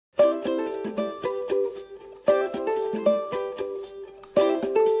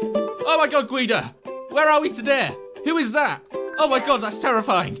Oh my god, G.U.I.D.O! Where are we today? Who is that? Oh my god, that's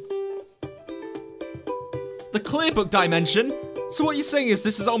terrifying. The CLAYBOOK Dimension? So what you're saying is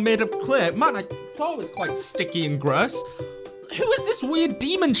this is all made of clay? Man, I thought it was quite sticky and gross. Who is this weird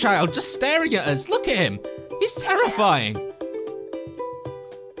demon child just staring at us? Look at him. He's terrifying.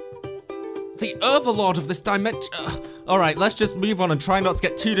 The overlord of this dimension. Alright, let's just move on and try not to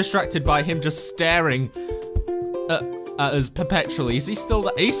get too distracted by him just staring at us perpetually. Is he still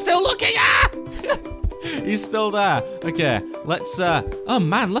there? He's still looking! Ah! He's still there. Okay, let's, oh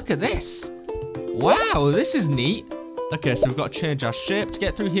man, look at this. Wow, this is neat. Okay, so we've got to change our shape to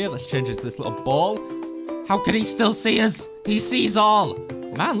get through here. Let's change it to this little ball. How can he still see us? He sees all.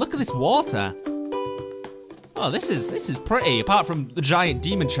 Man, look at this water. Oh, this is pretty. Apart from the giant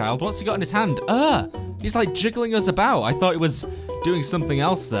demon child, what's he got in his hand? He's like jiggling us about. I thought he was doing something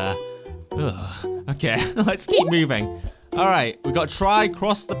else there. Ugh. Okay, let's keep moving. All right, we've got to try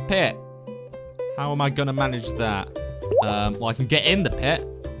cross the pit. How am I gonna manage that? Well, I can get in the pit.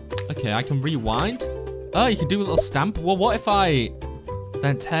 Okay, I can rewind. Oh, you can do a little stamp. Well, what if I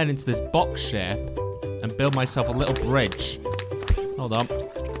then turn into this box shape and build myself a little bridge? Hold on.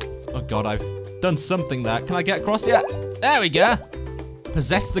 Oh god, I've done something there. Can I get across yet? There we go.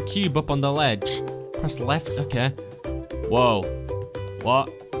 Possess the cube up on the ledge. Press left. Okay. Whoa. What?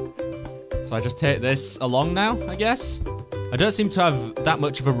 So I just take this along now, I guess? I don't seem to have that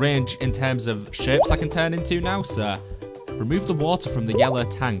much of a range in terms of shapes I can turn into now, so remove the water from the yellow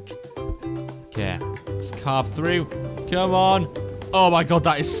tank. Okay, let's carve through. Come on. Oh my god,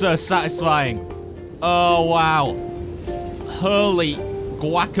 that is so satisfying. Oh wow. Holy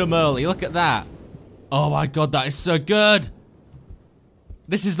guacamole, look at that. Oh my god, that is so good.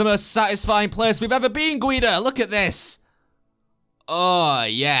 This is the most satisfying place we've ever been, G.U.I.D.O. Look at this. Oh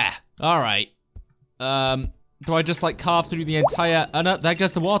yeah. Alright. Do I just like carve through the entire... Oh no, there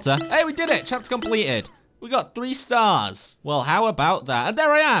goes the water. Hey, we did it! Chapter completed. We got 3 stars. Well, how about that? And there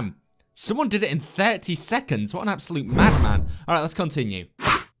I am. Someone did it in 30 seconds. What an absolute madman. All right, let's continue.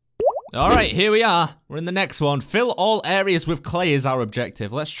 All right, here we are. We're in the next one. Fill all areas with clay is our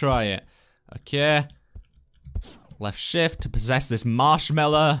objective. Let's try it. Okay. Left shift to possess this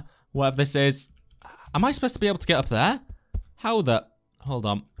marshmallow. Whatever this is. Am I supposed to be able to get up there? How the... Hold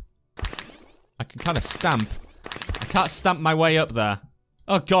on. I can kind of stamp. I can't stamp my way up there.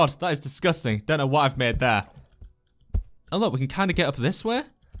 Oh god, that is disgusting. Don't know what I've made there. Oh look, we can kind of get up this way.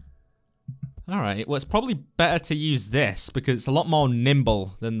 Alright, well it's probably better to use this because it's a lot more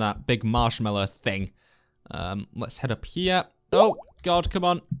nimble than that big marshmallow thing. Let's head up here. Oh god, come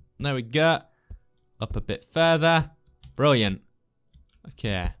on. There we go. Up a bit further. Brilliant.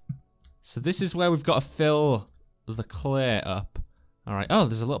 Okay. So this is where we've got to fill the clay up. Alright, oh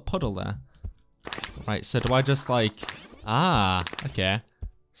there's a little puddle there. Right, so do I just like... Ah, okay.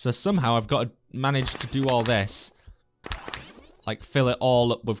 So somehow I've got to manage to do all this. Like, fill it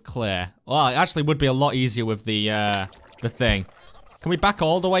all up with clay. Well, it actually would be a lot easier with the thing. Can we back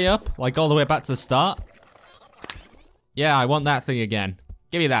all the way up? Like, all the way back to the start? Yeah, I want that thing again.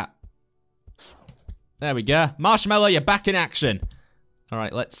 Give me that. There we go. Marshmallow, you're back in action.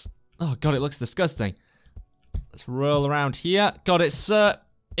 Alright, let's... Oh, God, it looks disgusting. Let's roll around here. God, it's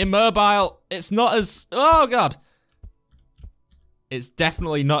immobile. It's not as... Oh, God. It's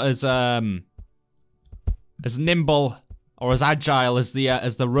definitely not as nimble or as agile as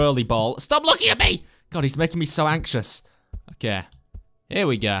the rolly ball. Stop looking at me! God, he's making me so anxious. Okay, here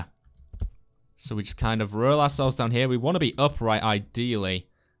we go. So we just kind of roll ourselves down here. We want to be upright, ideally.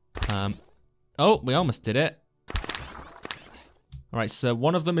 Oh, we almost did it. All right, so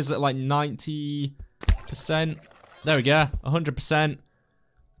one of them is at like 90%. There we go, 100%.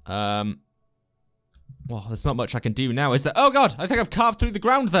 Well, there's not much I can do now, is there? Oh god, I think I've carved through the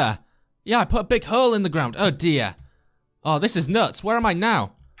ground there. Yeah, I put a big hole in the ground. Oh dear. Oh, this is nuts. Where am I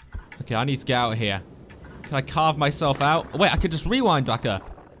now? Okay, I need to get out of here. Can I carve myself out? Oh, wait, I could just rewind back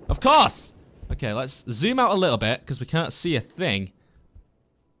up. Of course. Okay, let's zoom out a little bit because we can't see a thing.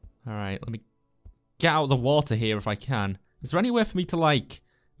 All right, let me get out of the water here if I can. Is there any way for me to, like,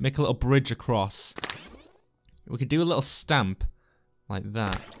 make a little bridge across? We could do a little stamp like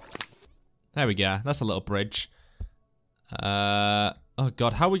that. There we go. That's a little bridge. Oh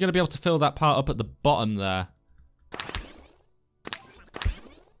god, how are we going to be able to fill that part up at the bottom there?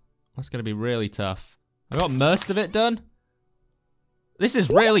 That's going to be really tough. I got most of it done. This is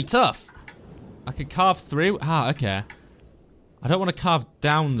really tough. I can carve through. Ah, okay. I don't want to carve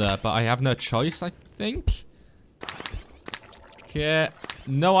down there, but I have no choice, I think. Okay.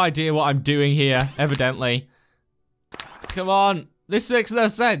 No idea what I'm doing here, evidently. Come on. This makes no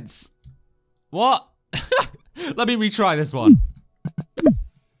sense. What? Let me retry this one.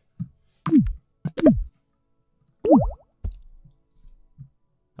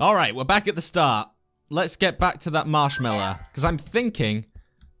 Alright, we're back at the start. Let's get back to that marshmallow. Because I'm thinking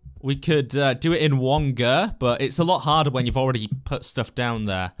we could do it in one go, but it's a lot harder when you've already put stuff down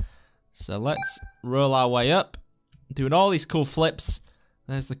there. So let's roll our way up. Doing all these cool flips.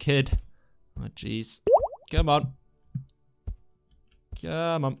 There's the kid. Oh, jeez. Come on.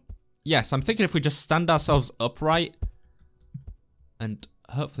 Come on. Yes, I'm thinking if we just stand ourselves upright, and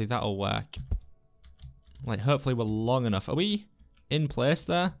hopefully that'll work. Like, hopefully we're long enough. Are we in place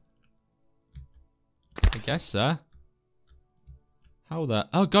there? I guess so. How the...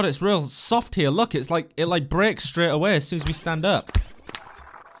 Oh god, it's real soft here. Look, it's like, it like breaks straight away as soon as we stand up.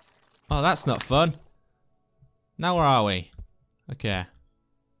 Oh, that's not fun. Now where are we? Okay.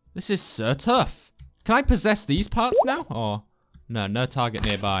 This is so tough. Can I possess these parts now? Or... No, no target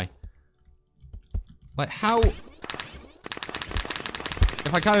nearby. Like, how... If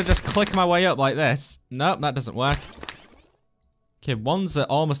I kind of just click my way up like this. Nope, that doesn't work. Okay, one's at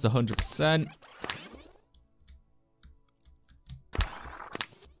almost 100%.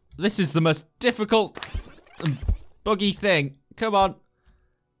 This is the most difficult and buggy thing. Come on.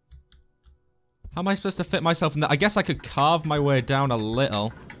 How am I supposed to fit myself in that? I guess I could carve my way down a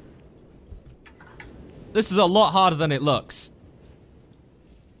little. This is a lot harder than it looks.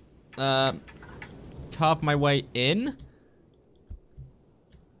 Carve my way in?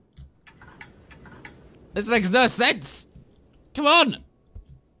 This makes no sense! Come on!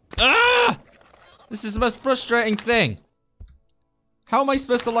 Ah! This is the most frustrating thing. How am I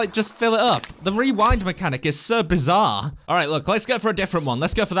supposed to, like, just fill it up? The rewind mechanic is so bizarre. Alright, look, let's go for a different one.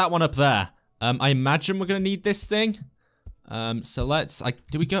 Let's go for that one up there. I imagine we're gonna need this thing. So let's...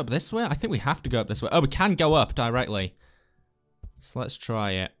 do we go up this way? I think we have to go up this way. Oh, we can go up directly. So let's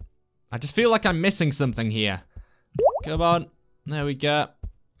try it. I just feel like I'm missing something here. Come on. There we go.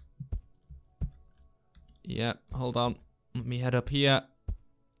 Yep, hold on. Let me head up here.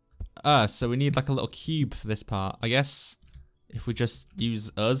 So we need like a little cube for this part. I guess if we just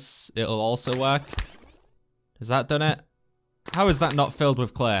use us, it'll also work. Has that done it? How is that not filled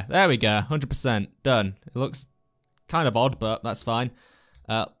with clay? There we go, 100% done. It looks kind of odd, but that's fine.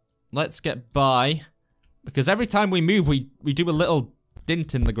 Let's get by. Because every time we move, we do a little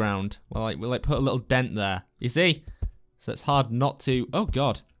dent in the ground. Well, we put a little dent there. You see? So it's hard not to... Oh,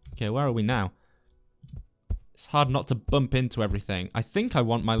 God. Okay, where are we now? It's hard not to bump into everything. I think I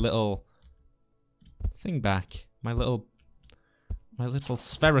want my little thing back. My little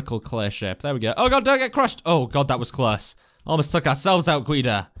spherical clay shape. There we go. Oh, God, don't get crushed. Oh, God, that was close. Almost took ourselves out,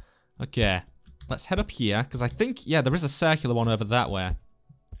 G.U.I.D.O. Okay. Let's head up here, because I think, yeah, there is a circular one over that way.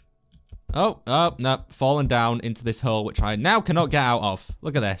 Oh, no. Fallen down into this hole, which I now cannot get out of.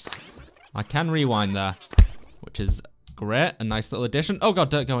 Look at this. I can rewind there, which is great. A nice little addition. Oh, God,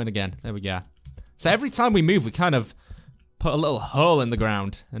 don't go in again. There we go. So every time we move, we kind of put a little hole in the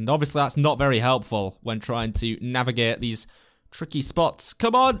ground. And obviously, that's not very helpful when trying to navigate these tricky spots.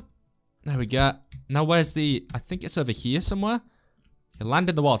 Come on. There we go. Now, where's the... I think it's over here somewhere. You land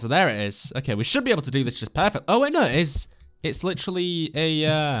in the water. There it is. Okay, we should be able to do this just perfect. Oh, wait, no, it is. It's literally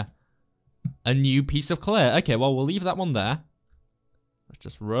a new piece of clay. Okay, well, we'll leave that one there. Let's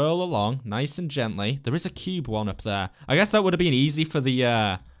just roll along nice and gently. There is a cube one up there. I guess that would have been easy for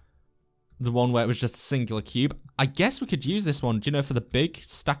the one where it was just a singular cube. I guess we could use this one, do you know, for the big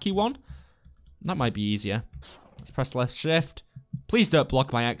stacky one? That might be easier. Let's press left shift. Please don't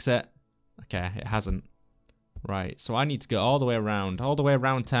block my exit. Okay, it hasn't. Right, so I need to go all the way around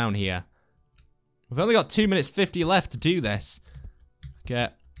town here. We've only got 2 minutes 50 left to do this. Okay,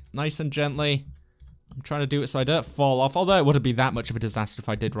 nice and gently. I'm trying to do it so I don't fall off, although it wouldn't be that much of a disaster if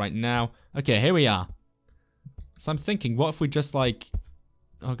I did right now. Okay, here we are. So I'm thinking, what if we just like...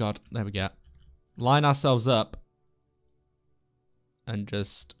 Oh God, there we go. Line ourselves up. And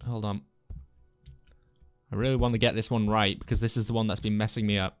just, hold on. I really want to get this one right, because this is the one that's been messing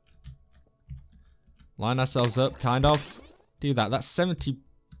me up. Line ourselves up, kind of. Do that. That's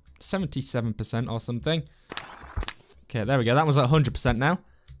 77% or something. Okay, there we go. That was at 100% now.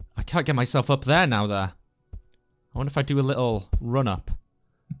 I can't get myself up there now, there. I wonder if I do a little run up.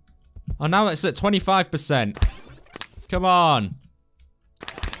 Oh, now it's at 25%. Come on.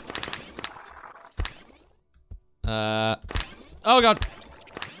 Oh, God.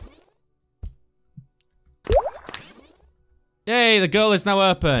 Yay, the goal is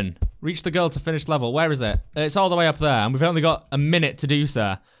now open. Reach the goal to finish level. Where is it? It's all the way up there, and we've only got a minute to do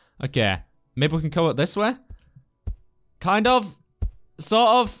so. Okay. Maybe we can go up this way? Kind of. Sort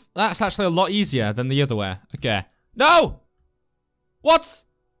of. That's actually a lot easier than the other way. Okay. No! What?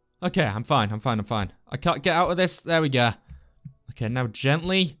 Okay, I'm fine. I can't get out of this. There we go. Okay, now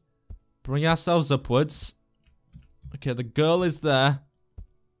gently bring ourselves upwards. Okay, the goal is there.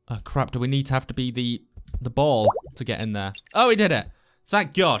 Oh, crap. Do we need to have to be the ball to get in there? Oh, we did it.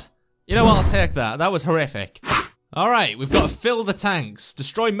 Thank God. You know what? I'll take that. That was horrific. All right. We've got to fill the tanks.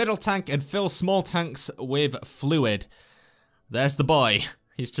 Destroy middle tank and fill small tanks with fluid. There's the boy.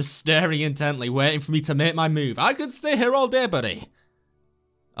 He's just staring intently, waiting for me to make my move. I could stay here all day, buddy.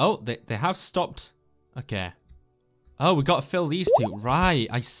 Oh, they have stopped. Okay. Oh, we got to fill these two. Right,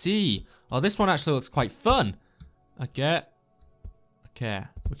 I see. Oh, this one actually looks quite fun. Okay. Okay,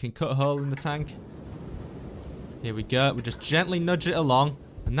 we can cut a hole in the tank. Here we go. We just gently nudge it along.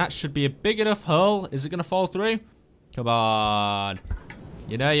 And that should be a big enough hole. Is it going to fall through? Come on.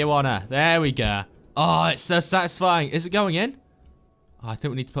 You know you wanna. There we go. Oh, it's so satisfying. Is it going in? Oh, I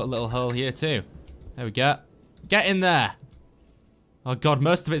think we need to put a little hole here too. There we go. Get in there. Oh God,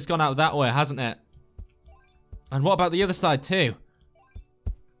 most of it's gone out that way, hasn't it? And what about the other side too?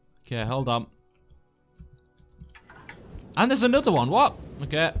 Okay, hold on. And there's another one. What?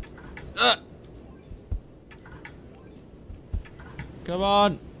 Okay. Come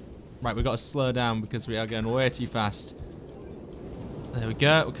on. Right, we've got to slow down because we are going way too fast. There we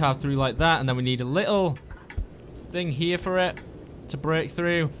go. We'll carve through like that. And then we need a little thing here for it to break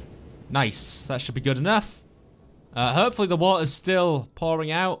through. Nice. That should be good enough. Hopefully the water's still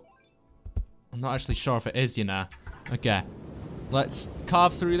pouring out. I'm not actually sure if it is, you know. Okay. Let's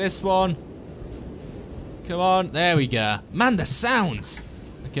carve through this one. Come on. There we go. Man, the sounds.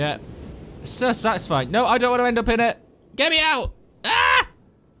 Okay. It's so satisfying. No, I don't want to end up in it. Get me out. Ah!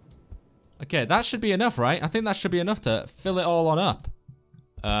 Okay, that should be enough, right? I think that should be enough to fill it all on up.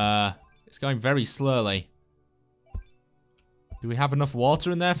 It's going very slowly. Do we have enough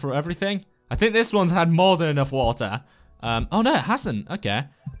water in there for everything? I think this one's had more than enough water. Oh no, it hasn't. Okay.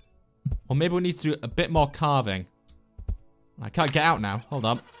 Or maybe we need to do a bit more carving. I can't get out now. Hold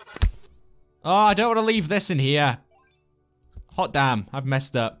on. Oh, I don't want to leave this in here. Hot damn, I've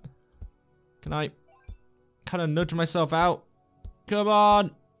messed up. Can I kind of nudge myself out? Come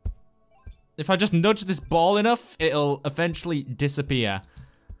on. If I just nudge this ball enough, it'll eventually disappear.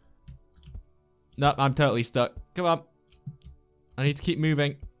 Nope, I'm totally stuck. Come on. I need to keep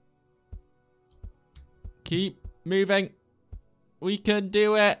moving. Keep moving. We can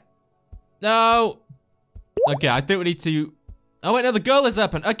do it. No. Okay, I think we need to... Oh, wait, no, the goal is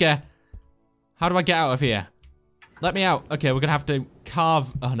open. Okay. How do I get out of here? Let me out. Okay, we're going to have to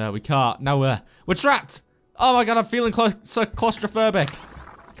carve... Oh, no, we can't. Now we're trapped. Oh, my God, I'm feeling so claustrophobic.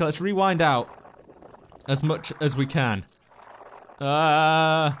 Okay, let's rewind out as much as we can.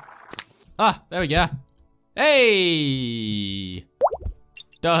 There we go. Hey!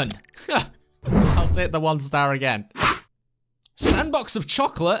 Done. I'll take the 1 star again. Sandbox of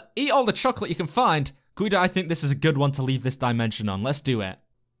chocolate. Eat all the chocolate you can find. G.U.I.D.O, I think this is a good one to leave this dimension on. Let's do it.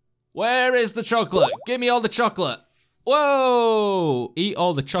 Where is the chocolate? Give me all the chocolate. Whoa! Eat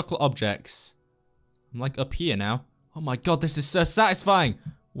all the chocolate objects. I'm like up here now. Oh my God, this is so satisfying.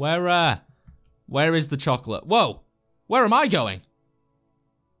 Where is the chocolate? Whoa! Where am I going?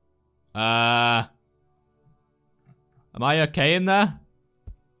 Am I okay in there?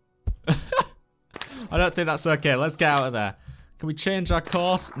 I don't think that's okay. Let's get out of there. Can we change our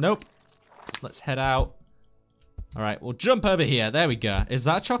course? Nope. Let's head out. All right, we'll jump over here. There we go. Is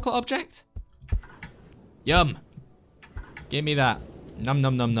that a chocolate object? Yum. Give me that. Num,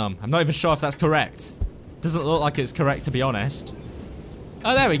 num, num, num. I'm not even sure if that's correct. Doesn't look like it's correct, to be honest.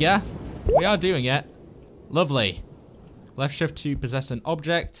 Oh, there we go. We are doing it. Lovely. Left shift to possess an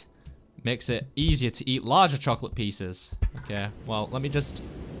object. Makes it easier to eat larger chocolate pieces. Okay, well, let me just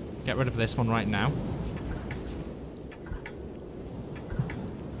get rid of this one right now.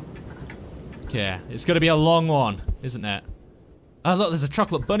 Okay, it's gonna be a long one, isn't it? Oh, look, there's a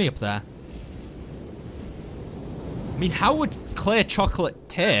chocolate bunny up there. I mean, how would clear chocolate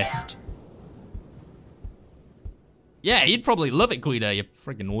taste? Yeah, you'd probably love it, G.U.I.D.O, you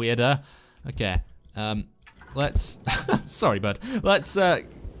friggin' weirdo. Okay, let's... Sorry, bud. Let's,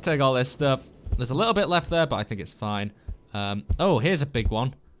 take all this stuff. There's a little bit left there, but I think it's fine. Oh, here's a big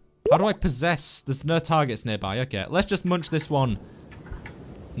one. How do I possess? There's no targets nearby. Okay, let's just munch this one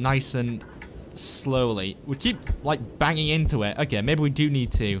nice and slowly. We keep, like, banging into it. Okay, maybe we do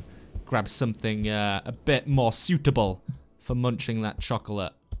need to grab something a bit more suitable for munching that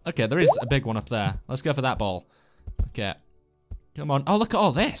chocolate. Okay, there is a big one up there. Let's go for that ball. Okay. Come on. Oh, look at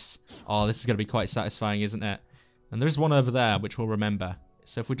all this. Oh, this is going to be quite satisfying, isn't it? And there's one over there, which we'll remember.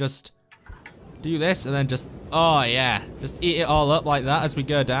 So if we just do this and then just, oh yeah, just eat it all up like that as we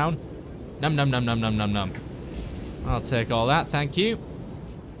go down. Num num num num num num num. I'll take all that, thank you.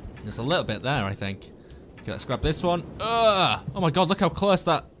 There's a little bit there, I think. Okay, let's grab this one. Ugh! Oh my God, look how close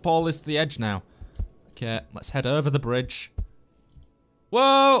that ball is to the edge now. Okay, let's head over the bridge.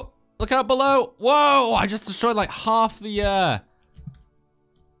 Whoa! Look out below! Whoa! I just destroyed like half the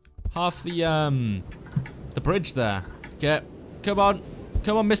bridge there. Okay, come on,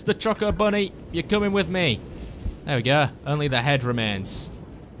 Mr. Choco Bunny, you're coming with me. There we go. Only the head remains.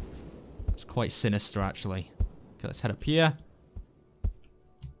 It's quite sinister, actually. Okay, let's head up here.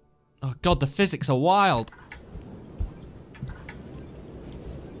 Oh god, the physics are wild.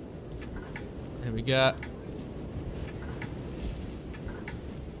 There we go.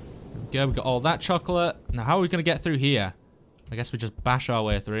 There we go, we got all that chocolate. Now how are we gonna get through here? I guess we just bash our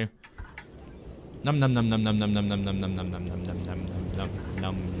way through. Num num num num num num num num num num num num num num num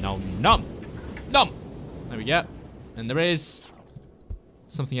num num num num. There we go. And there is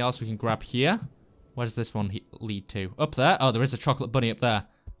something else we can grab here. Where does this one lead to? Up there? Oh, there is a chocolate bunny up there.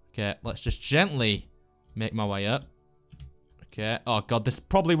 Okay, let's just gently make my way up. Okay. Oh god, this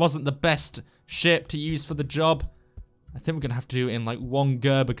probably wasn't the best shape to use for the job. I think we're gonna have to do it in like one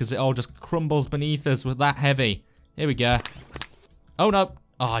go because it all just crumbles beneath us with that heavy. Here we go. Oh no.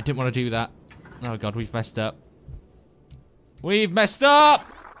 Oh, I didn't want to do that. Oh god, we've messed up. We've messed up!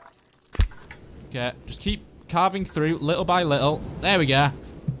 Okay, just keep carving through little by little. There we go.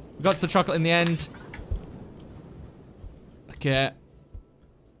 We got to the chocolate in the end. Okay.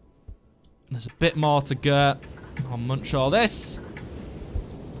 There's a bit more to go. I'll munch all this.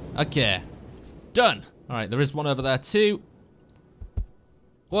 Okay. Done. Alright, there is one over there too.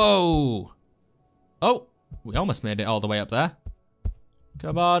 Whoa. Oh, we almost made it all the way up there.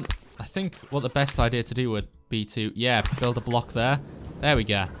 Come on. I think what the best idea to do would be to, yeah, build a block there. There we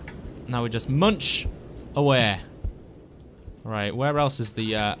go. Now we just munch away. Alright, where else is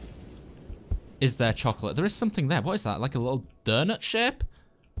the, is there chocolate? There is something there. What is that? Like a little donut shape?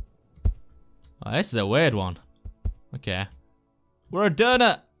 Oh, this is a weird one. Okay. We're a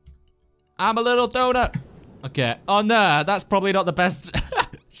donut. I'm a little donut. Okay. Oh no, that's probably not the best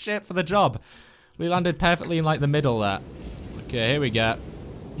shape for the job. We landed perfectly in like the middle there. Okay, here we go.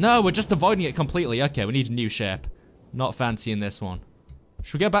 No, we're just avoiding it completely. Okay, we need a new shape. Not fancying this one.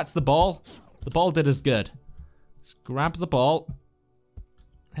 Should we go back to the ball? The ball did us good. Let's grab the ball.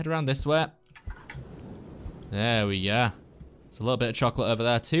 Head around this way. There we go. There's a little bit of chocolate over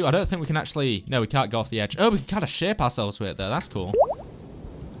there too. I don't think we can actually... No, we can't go off the edge. Oh, we can kind of shape ourselves with it there. That's cool.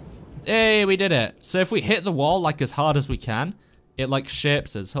 Hey, we did it. So if we hit the wall like as hard as we can, it like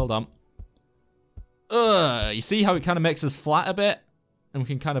shapes us. Hold on. You see how it kind of makes us flat a bit? And we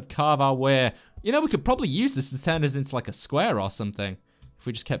can kind of carve our way. You know, we could probably use this to turn us into like a square or something. If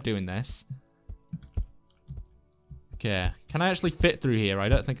we just kept doing this. Okay. Can I actually fit through here? I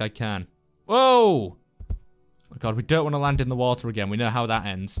don't think I can. Whoa! Oh god, we don't want to land in the water again. We know how that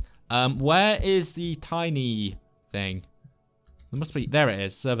ends. Where is the tiny thing? There must be... There it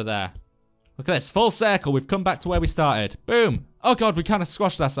is. It's over there. Look at this. Full circle. We've come back to where we started. Boom! Oh god, we kind of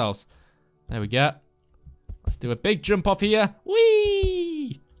squashed ourselves. There we go. Let's do a big jump off here.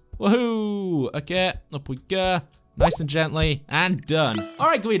 Whee! Woohoo! Okay, up we go. Nice and gently. And done.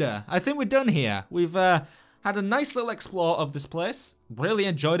 Alright, G.U.I.D.O. I think we're done here. We've had a nice little explore of this place. Really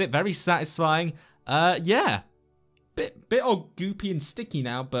enjoyed it. Very satisfying. Yeah. Bit all goopy and sticky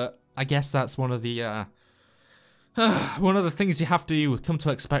now, but I guess that's one of the things you have to come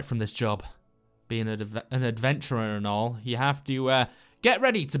to expect from this job. Being an adventurer and all, you have to get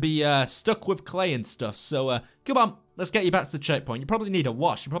ready to be stuck with clay and stuff. So come on, let's get you back to the checkpoint. You probably need a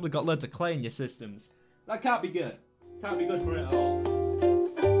wash. You probably got loads of clay in your systems. That can't be good. Can't be good for it at all.